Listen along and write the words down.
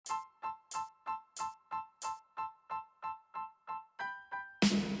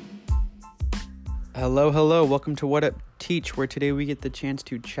Hello. Welcome to What Up Teach, where today we get the chance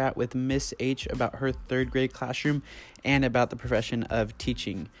to chat with Miss H about her third grade classroom and about the profession of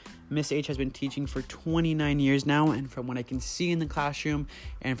teaching. Miss H has been teaching for 29 years now, and from what I can see in the classroom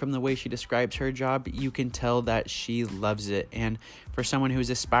and from the way she describes her job, you can tell that she loves it. And for someone who is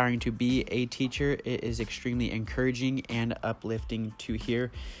aspiring to be a teacher, it is extremely encouraging and uplifting to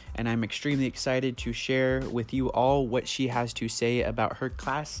hear. And I'm extremely excited to share with you all what she has to say about her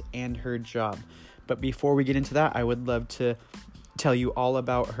class and her job. But before we get into that, I would love to tell you all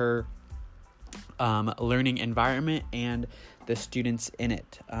about her learning environment and the students in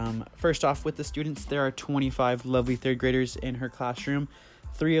it. First off, with the students, there are 25 lovely third graders in her classroom,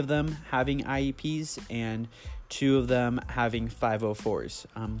 3 of them having IEPs and 2 of them having 504s.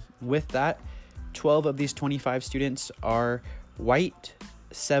 With that, 12 of these 25 students are white,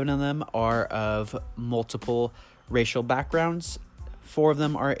 7 of them are of multiple racial backgrounds, 4 of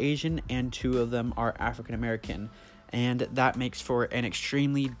them are Asian, and 2 of them are African American. And that makes for an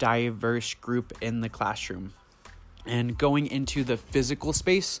extremely diverse group in the classroom. And going into the physical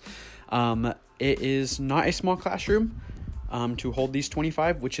space, it is not a small classroom to hold these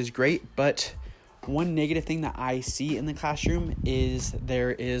 25, which is great. But one negative thing that I see in the classroom is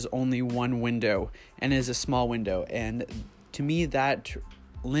there is only one window, and it is a small window. And to me, that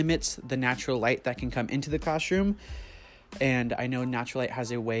limits the natural light that can come into the classroom. And I know natural light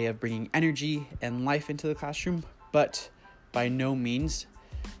has a way of bringing energy and life into the classroom, but by no means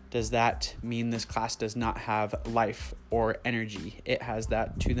does that mean this class does not have life or energy. It has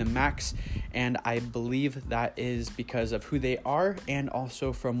that to the max, and I believe that is because of who they are and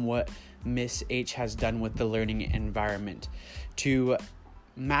also from what Miss H has done with the learning environment. To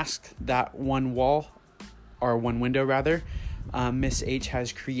mask that one wall, or one window rather, Miss H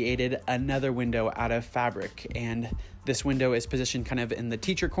has created another window out of fabric, and this window is positioned kind of in the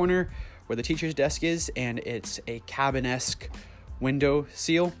teacher corner where the teacher's desk is, and it's a cabin-esque window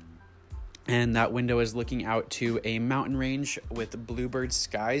seal, and that window is looking out to a mountain range with bluebird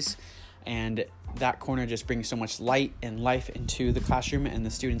skies, and that corner just brings so much light and life into the classroom, and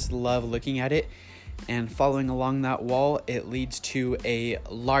the students love looking at it. And following along that wall, it leads to a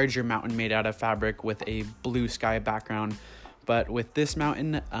larger mountain made out of fabric with a blue sky background. But with this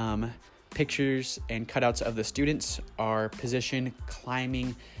mountain, pictures and cutouts of the students are positioned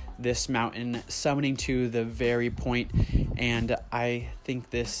climbing this mountain, summiting to the very point, and I think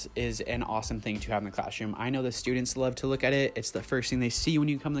this is an awesome thing to have in the classroom. I know the students love to look at it. It's the first thing they see when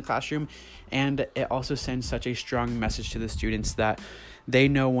you come to the classroom, and it also sends such a strong message to the students that they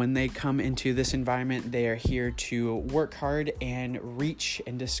know when they come into this environment, they are here to work hard and reach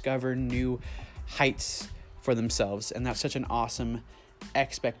and discover new heights for themselves. And that's such an awesome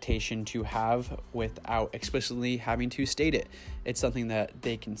expectation to have without explicitly having to state it. It's something that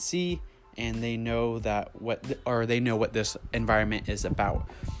they can see, and they know what this environment is about.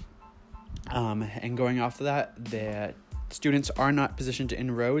 And going off of that, the students are not positioned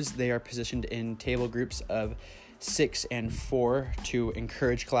in rows. They are positioned in table groups of 6 and 4 to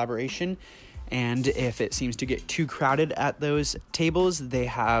encourage collaboration. And if it seems to get too crowded at those tables, they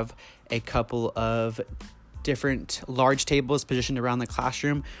have a couple of different large tables positioned around the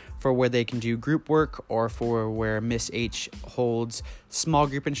classroom for where they can do group work, or for where Miss H holds small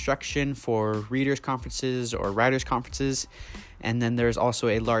group instruction for readers conferences or writers conferences. And then there's also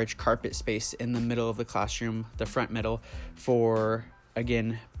a large carpet space in the middle of the classroom, the front middle, for,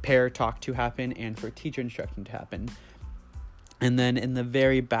 again, pair talk to happen and for teacher instruction to happen. And then in the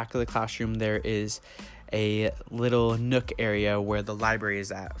very back of the classroom, there is a little nook area where the library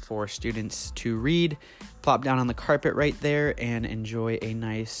is at for students to read, plop down on the carpet right there, and enjoy a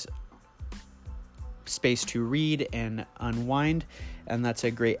nice space to read and unwind. And that's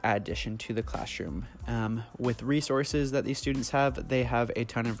a great addition to the classroom. With resources that these students have, they have a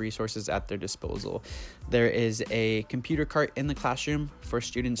ton of resources at their disposal. There is a computer cart in the classroom for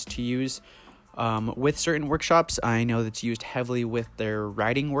students to use with certain workshops. I know that's used heavily with their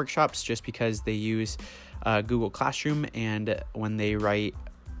writing workshops just because they use Google Classroom, and when they write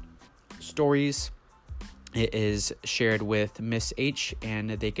stories, it is shared with Miss H, and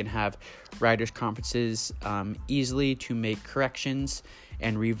they can have writers' conferences easily to make corrections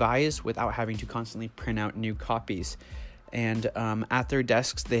and revise without having to constantly print out new copies. And at their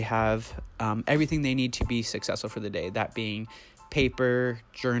desks, they have everything they need to be successful for the day, that being paper,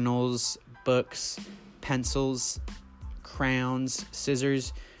 journals, books, pencils, crayons,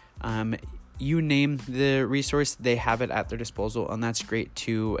 scissors, you name the resource, they have it at their disposal. And that's great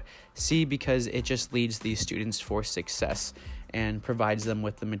to see because it just leads these students for success and provides them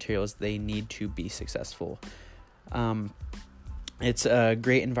with the materials they need to be successful. It's a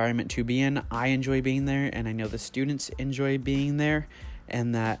great environment to be in. I enjoy being there, and I know the students enjoy being there,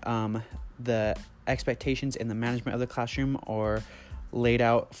 and that the expectations and the management of the classroom are laid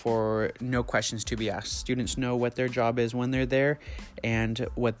out for no questions to be asked. Students know what their job is when they're there and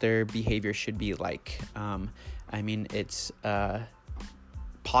what their behavior should be like. It's a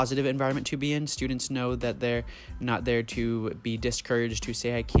positive environment to be in. Students know that they're not there to be discouraged, to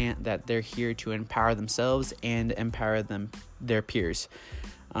say I can't, that they're here to empower themselves and empower their peers.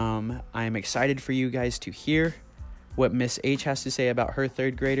 I'm excited for you guys to hear what Miss H has to say about her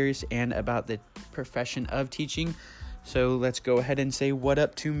third graders and about the profession of teaching. So let's go ahead and say what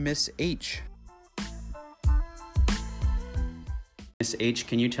up to Miss H. Miss H,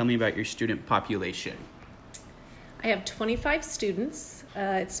 can you tell me about your student population? I have 25 students.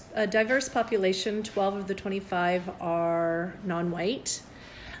 It's a diverse population. 12 of the 25 are non-white.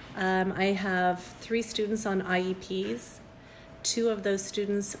 I have 3 students on IEPs. 2 of those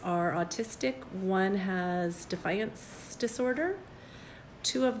students are autistic. 1 has defiance disorder.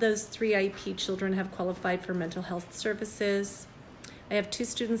 2 of those 3 IEP children have qualified for mental health services. I have 2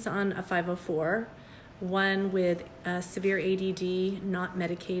 students on a 504, 1 with severe ADD, not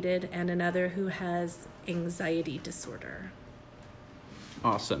medicated, and another who has anxiety disorder.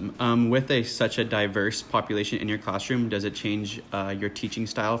 Awesome. With such a diverse population in your classroom, does it change your teaching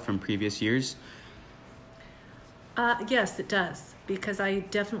style from previous years? Yes, it does, because I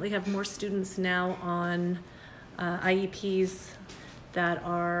definitely have more students now on IEPs that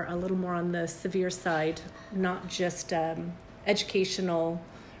are a little more on the severe side, not just educational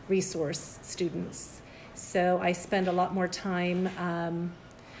resource students. So I spend a lot more time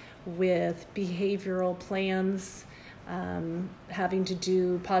with behavioral plans, having to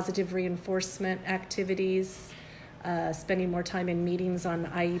do positive reinforcement activities, spending more time in meetings on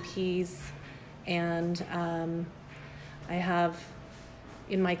IEPs, and I have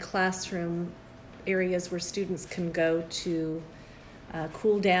in my classroom areas where students can go to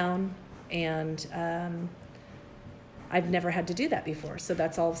cool down, and I've never had to do that before, so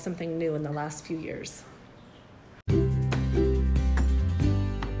that's all something new in the last few years.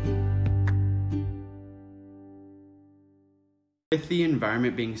 With the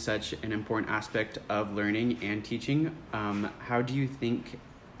environment being such an important aspect of learning and teaching, how do you think,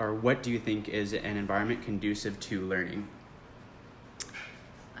 or what do you think is an environment conducive to learning?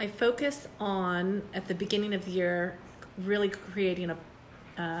 I focus on, at the beginning of the year, really creating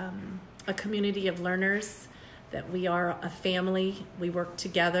a community of learners, that we are a family, we work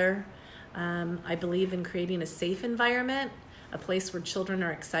together. I believe in creating a safe environment, a place where children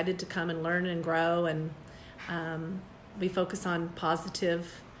are excited to come and learn and grow, and we focus on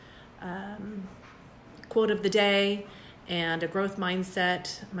positive quote of the day and a growth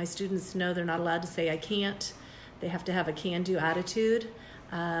mindset. My students know they're not allowed to say I can't. They have to have a can-do attitude.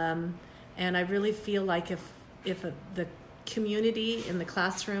 And I really feel like if the community in the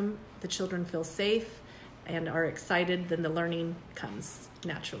classroom, the children feel safe and are excited, then the learning comes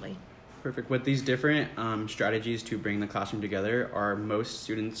naturally. Perfect. With these different strategies to bring the classroom together, are most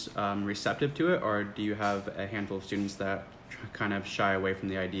students receptive to it, or do you have a handful of students that kind of shy away from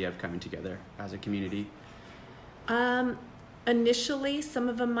the idea of coming together as a community? Initially, some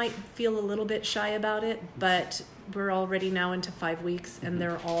of them might feel a little bit shy about it, but we're already now into 5 weeks, and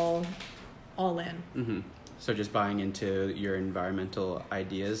they're all in. Mm-hmm. So just buying into your environmental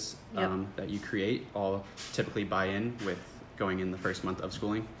ideas that you create, all typically buy in with going in the first month of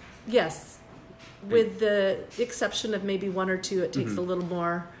schooling? Yes, with the exception of maybe 1 or 2, it takes a little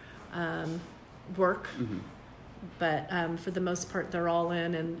more work, but for the most part, they're all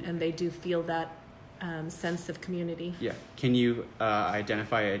in, and they do feel that sense of community. Yeah. Can you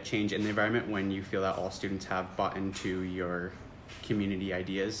identify a change in the environment when you feel that all students have bought into your community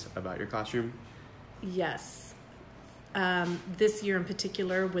ideas about your classroom? Yes. This year in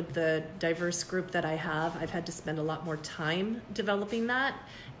particular, with the diverse group that I have, I've had to spend a lot more time developing that,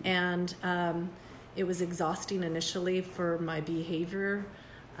 and it was exhausting initially for my behavior,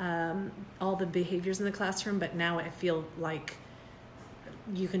 all the behaviors in the classroom, but now I feel like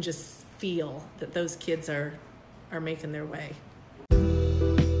you can just feel that those kids are making their way.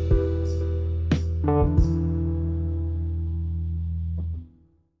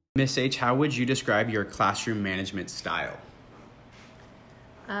 Miss H, how would you describe your classroom management style?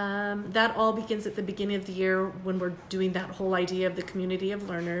 That all begins at the beginning of the year when we're doing that whole idea of the community of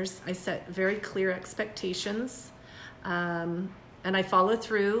learners. I set very clear expectations, and I follow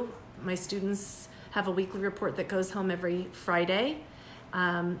through. My students have a weekly report that goes home every Friday.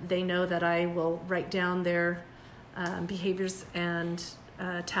 They know that I will write down their behaviors and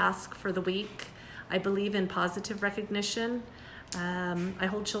task for the week. I believe in positive recognition. I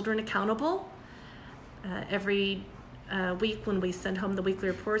hold children accountable. Every week when we send home the weekly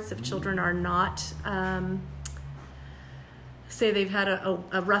reports, if children are not, say they've had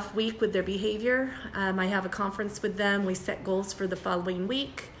a rough week with their behavior, I have a conference with them. We set goals for the following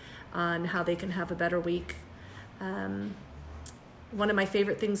week on how they can have a better week. One of my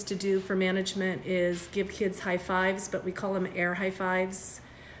favorite things to do for management is give kids high fives, but we call them air high fives,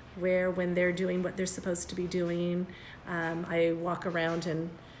 where when they're doing what they're supposed to be doing, I walk around and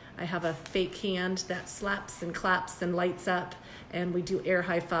I have a fake hand that slaps and claps and lights up, and we do air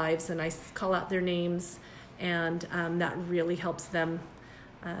high fives, and I call out their names, and that really helps them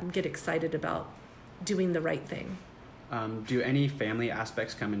get excited about doing the right thing. Do any family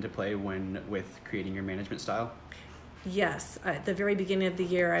aspects come into play with creating your management style? Yes, at the very beginning of the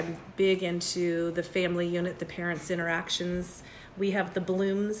year, I'm big into the family unit, the parents' interactions. We have the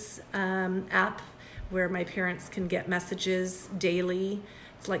Blooms app where my parents can get messages daily.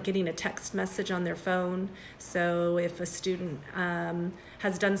 It's like getting a text message on their phone. So if a student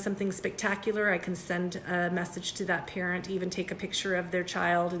has done something spectacular, I can send a message to that parent, even take a picture of their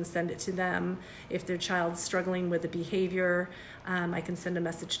child and send it to them. If their child's struggling with a behavior, I can send a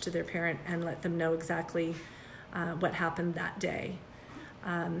message to their parent and let them know exactly what happened that day.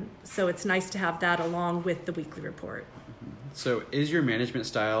 So it's nice to have that along with the weekly report. So is your management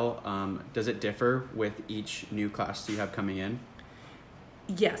style, does it differ with each new class you have coming in?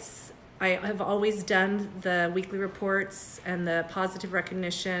 Yes, I have always done the weekly reports and the positive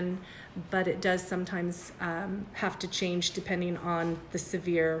recognition, but it does sometimes have to change depending on the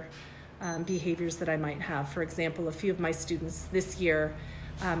severe behaviors that I might have. For example, a few of my students this year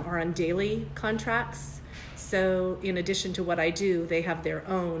are on daily contracts. So in addition to what I do, they have their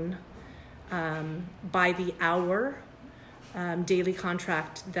own by the hour daily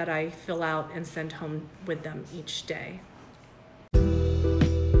contract that I fill out and send home with them each day.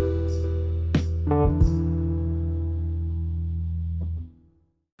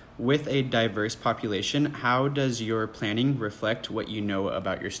 With a diverse population, how does your planning reflect what you know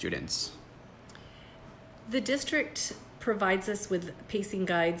about your students? The district provides us with pacing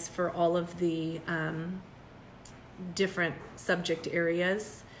guides for all of the different subject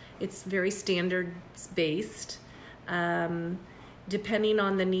areas. It's very standards-based. Depending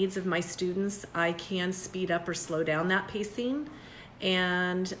on the needs of my students, I can speed up or slow down that pacing.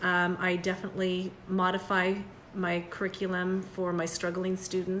 And I definitely modify my curriculum for my struggling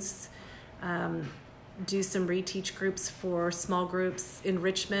students, do some reteach groups for small groups,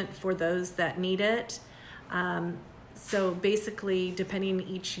 enrichment for those that need it. So basically, depending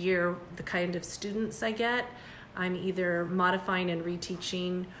each year, the kind of students I get, I'm either modifying and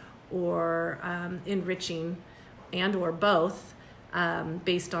reteaching or enriching and or both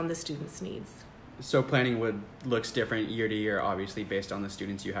based on the students' needs. So planning looks different year to year, obviously, based on the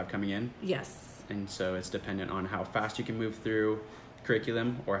students you have coming in? Yes. And so it's dependent on how fast you can move through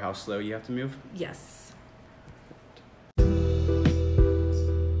curriculum or how slow you have to move? Yes.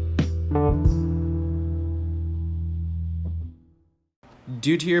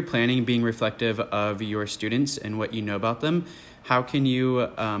 Due to your planning being reflective of your students and what you know about them, how can you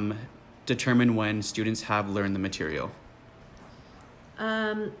determine when students have learned the material?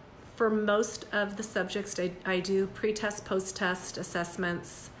 For most of the subjects, I do pre-test, post-test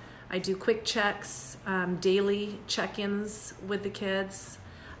assessments. I do quick checks, daily check-ins with the kids.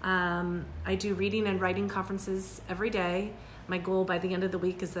 I do reading and writing conferences every day. My goal by the end of the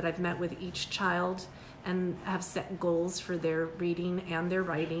week is that I've met with each child and have set goals for their reading and their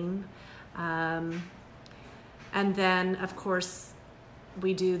writing. And then, of course,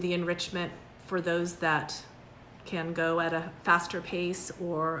 we do the enrichment for those that can go at a faster pace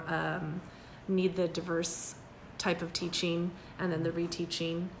or need the diverse type of teaching, and then the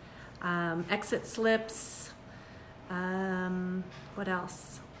reteaching. Exit slips, what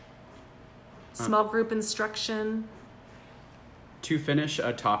else? Small group instruction. To finish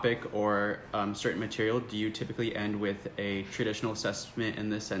a topic or certain material, do you typically end with a traditional assessment in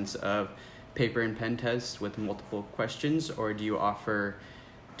the sense of paper and pen tests with multiple questions, or do you offer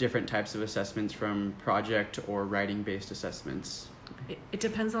different types of assessments from project or writing-based assessments? It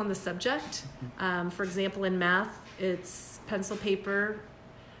depends on the subject. For example, in math, it's pencil paper,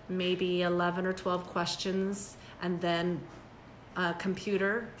 maybe 11 or 12 questions, and then a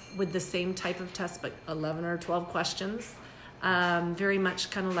computer with the same type of test, but 11 or 12 questions. Very much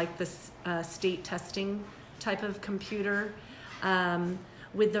kind of like this state testing type of computer.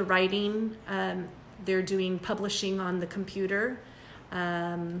 With the writing, they're doing publishing on the computer.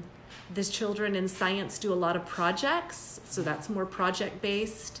 The children in science do a lot of projects, so that's more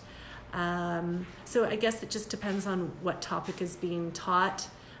project-based. So I guess it just depends on what topic is being taught.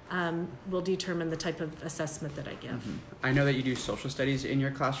 Will determine the type of assessment that I give. Mm-hmm. I know that you do social studies in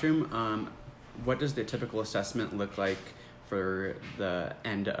your classroom. What does the typical assessment look like for the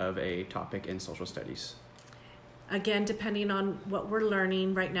end of a topic in social studies? Again, depending on what we're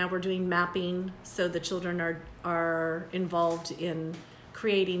learning. Right now we're doing mapping, so the children are involved in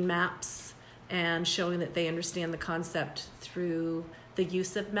creating maps and showing that they understand the concept through the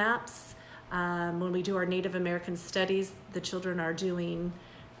use of maps. When we do our Native American studies, the children are doing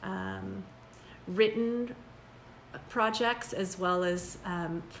written projects, as well as,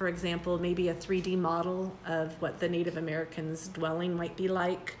 for example, maybe a 3D model of what the Native Americans' dwelling might be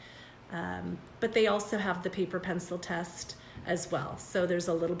like. But they also have the paper pencil test as well. So there's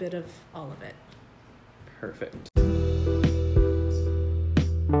a little bit of all of it. Perfect.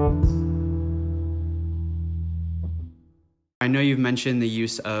 I know you've mentioned the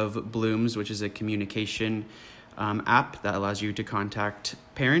use of Blooms, which is a communication app that allows you to contact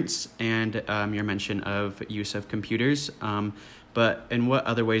parents, and your mention of use of computers. But in what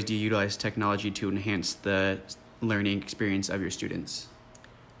other ways do you utilize technology to enhance the learning experience of your students?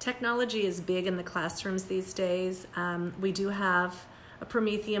 Technology is big in the classrooms these days. We do have a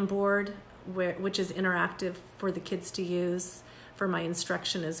Promethean board, which is interactive for the kids to use for my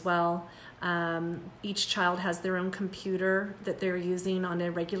instruction as well. Each child has their own computer that they're using on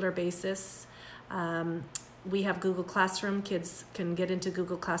a regular basis. We have Google Classroom. Kids can get into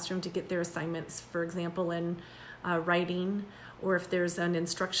Google Classroom to get their assignments, for example, in writing, or if there's an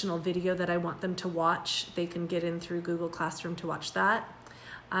instructional video that I want them to watch, they can get in through Google Classroom to watch that.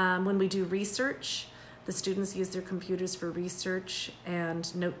 When we do research, the students use their computers for research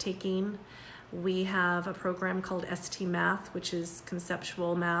and note-taking. We have a program called ST Math, which is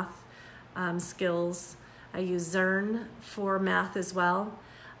conceptual math skills. I use Zern for math as well.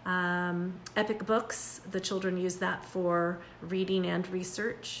 Epic Books, the children use that for reading and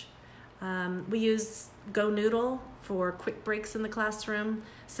research. We use GoNoodle for quick breaks in the classroom.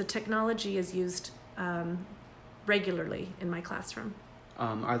 So technology is used regularly in my classroom.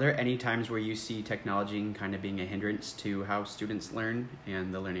 Are there any times where you see technology kind of being a hindrance to how students learn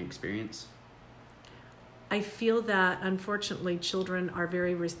and the learning experience? I feel that unfortunately children are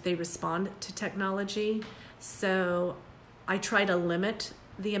they respond to technology. So I try to limit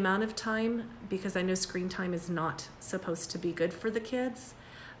the amount of time, because I know screen time is not supposed to be good for the kids,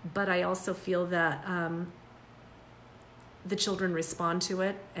 but I also feel that the children respond to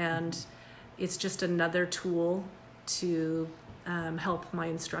it, and it's just another tool to help my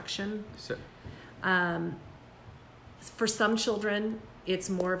instruction. So, for some children, it's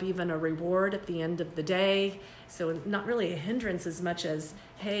more of even a reward at the end of the day. So not really a hindrance as much as,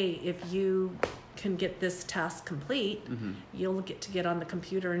 hey, if you can get this task complete, you'll get on the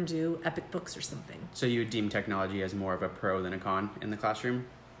computer and do Epic Books or something. So you deem technology as more of a pro than a con in the classroom?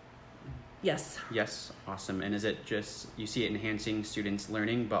 Yes. Yes, awesome. And is it just, you see it enhancing students'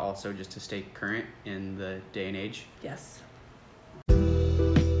 learning, but also just to stay current in the day and age? Yes.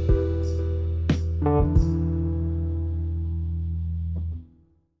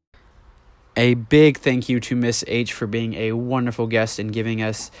 A big thank you to Miss H for being a wonderful guest and giving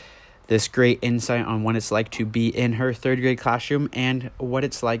us this great insight on what it's like to be in her third grade classroom and what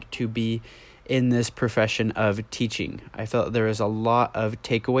it's like to be in this profession of teaching. I felt there was a lot of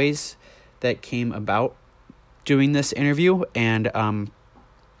takeaways that came about doing this interview, and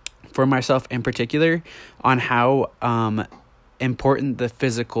for myself in particular, on how important the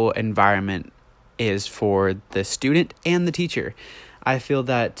physical environment is for the student and the teacher. I feel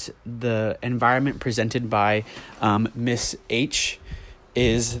that the environment presented by Miss H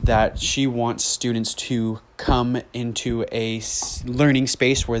is that she wants students to come into a learning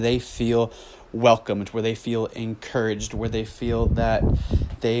space where they feel welcomed, where they feel encouraged, where they feel that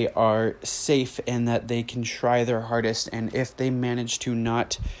they are safe and that they can try their hardest. And if they manage to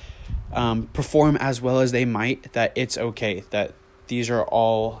not perform as well as they might, that it's okay, that these are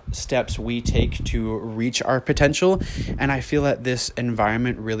all steps we take to reach our potential. And I feel that this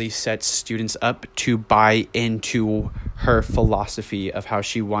environment really sets students up to buy into her philosophy of how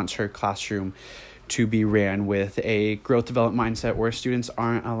she wants her classroom to be ran, with a growth development mindset where students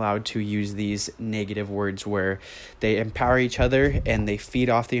aren't allowed to use these negative words, where they empower each other and they feed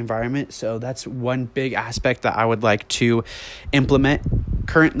off the environment. So that's one big aspect that I would like to implement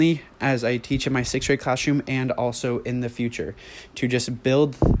currently as I teach in my sixth grade classroom, and also in the future, to just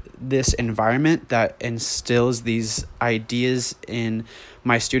build this environment that instills these ideas in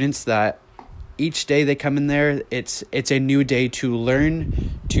my students, that each day they come in there, it's a new day to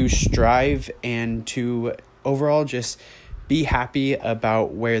learn, to strive, and to overall just be happy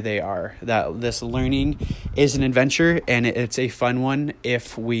about where they are, that this learning is an adventure and it's a fun one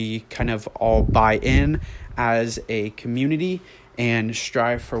if we kind of all buy in as a community and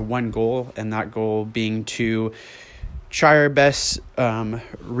strive for one goal, and that goal being to try our best,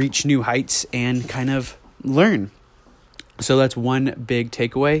 reach new heights and kind of learn. So that's one big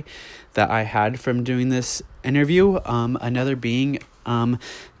takeaway that I had from doing this interview. Another being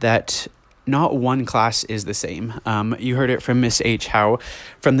that not one class is the same. You heard it from Miss H, how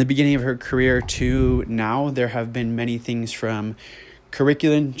from the beginning of her career to now, there have been many things from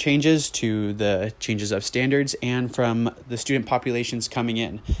curriculum changes to the changes of standards, and from the student populations coming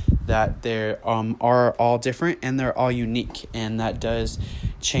in, that they are all different and they're all unique, and that does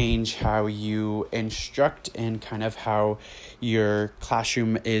change how you instruct and kind of how your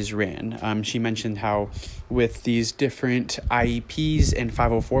classroom is ran. She mentioned how with these different IEPs and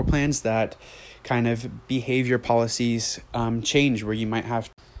 504 plans that kind of behavior policies change, where you might have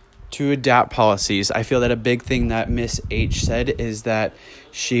to adapt policies. I feel that a big thing that Miss H said is that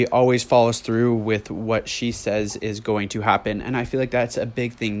she always follows through with what she says is going to happen. And I feel like that's a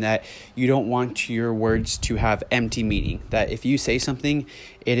big thing, that you don't want your words to have empty meaning, that if you say something,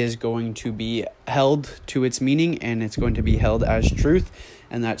 it is going to be held to its meaning and it's going to be held as truth,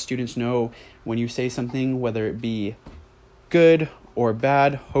 and that students know when you say something, whether it be good or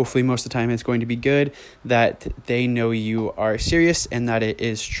bad, hopefully most of the time it's going to be good, that they know you are serious and that it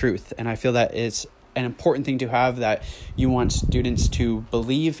is truth. And I feel that it's an important thing to have, that you want students to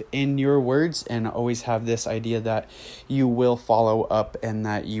believe in your words and always have this idea that you will follow up and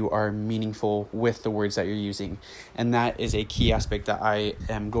that you are meaningful with the words that you're using. And that is a key aspect that I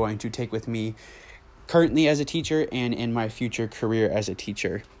am going to take with me currently as a teacher and in my future career as a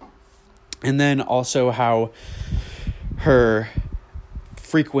teacher. And then also how her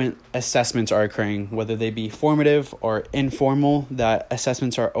frequent assessments are occurring, whether they be formative or informal, that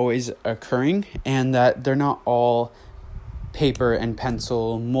assessments are always occurring, and that they're not all paper and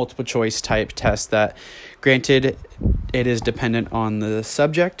pencil, multiple choice type tests. That granted, it is dependent on the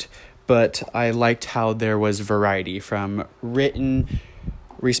subject, but I liked how there was variety, from written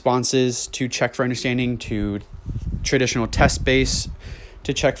responses to check for understanding, to traditional test based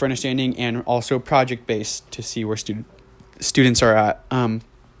to check for understanding, and also project based to see where students are at.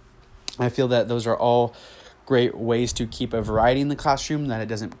 I feel that those are all great ways to keep a variety in the classroom, that it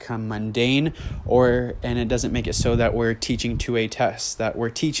doesn't become mundane, and it doesn't make it so that we're teaching to a test, that we're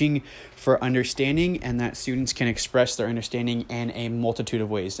teaching for understanding, and that students can express their understanding in a multitude of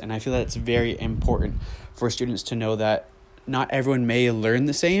ways. And I feel that it's very important for students to know that not everyone may learn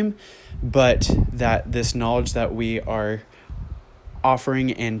the same, but that this knowledge that we are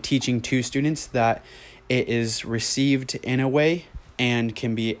offering and teaching to students, that it is received in a way and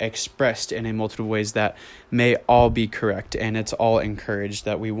can be expressed in a multiple ways that may all be correct, and it's all encouraged,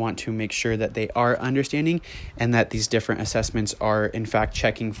 that we want to make sure that they are understanding and that these different assessments are in fact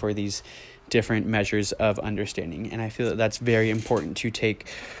checking for these different measures of understanding. And I feel that that's very important to take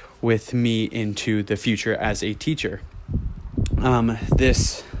with me into the future as a teacher.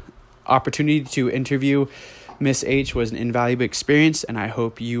 This opportunity to interview Miss H was an invaluable experience, and I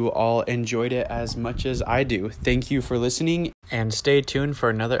hope you all enjoyed it as much as I do. Thank you for listening, and stay tuned for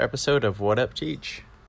another episode of What Up Teach.